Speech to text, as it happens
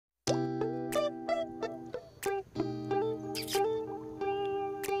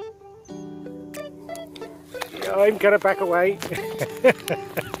I'm gonna back away.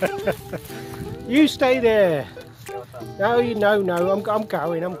 You stay there. No, no, I'm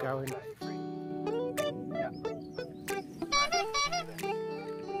going.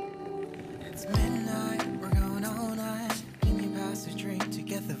 It's midnight, we're going all night. Give me past a drink to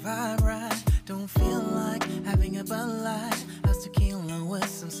get the vibe right. Don't feel like having a Bud Light. How's tequila with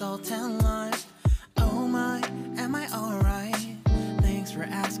some salt and lime? Oh my, am I alright? Thanks for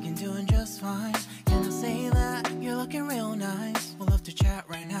asking, doing just fine. Can I say that you're looking real nice? We'll love to chat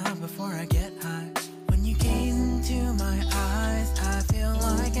right now before I get high. When you gaze into my eyes, I feel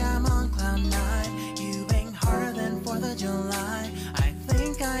like I'm on cloud nine. You bang harder than 4th of July. I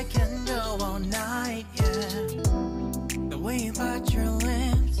think I can go all night, yeah. The way you bite your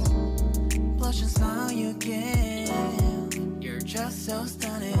lips, blush and smile you give, you're just so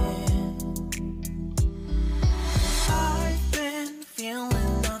stunning. I've been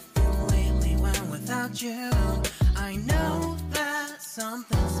feeling nothing lately when without you. I know that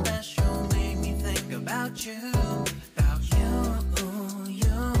something special made me think about you. About you,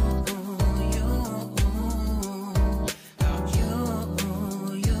 you, you. About you,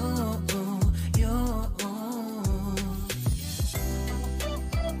 you.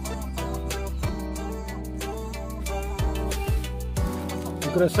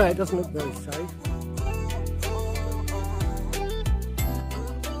 I'm gonna say it doesn't look very safe.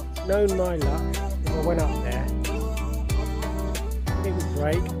 Knowing my luck, if I went up there, it would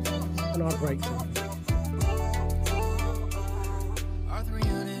break, and I'd break something. Arthur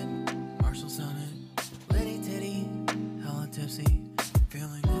Unit, Marshall Sonnet, Liddy Titty, hella tipsy,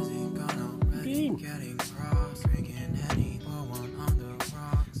 feeling dizzy, gone already, getting cross, drinking Henny, pour one on the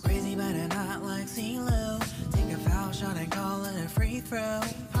rocks. Crazy but not like CeeLo, take a foul shot and call it a free throw.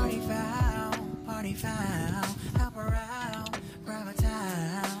 Party foul, help her out, grab a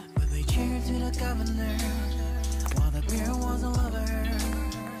towel. But they cheered to the governor, while the beer was a lover.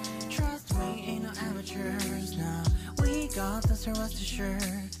 Trust me, ain't no amateurs, nah, we got this, so rest assured.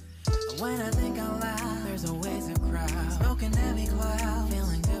 And when I think out loud, there's always a crowd, smoking heavy cloud,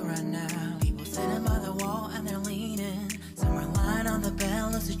 feeling good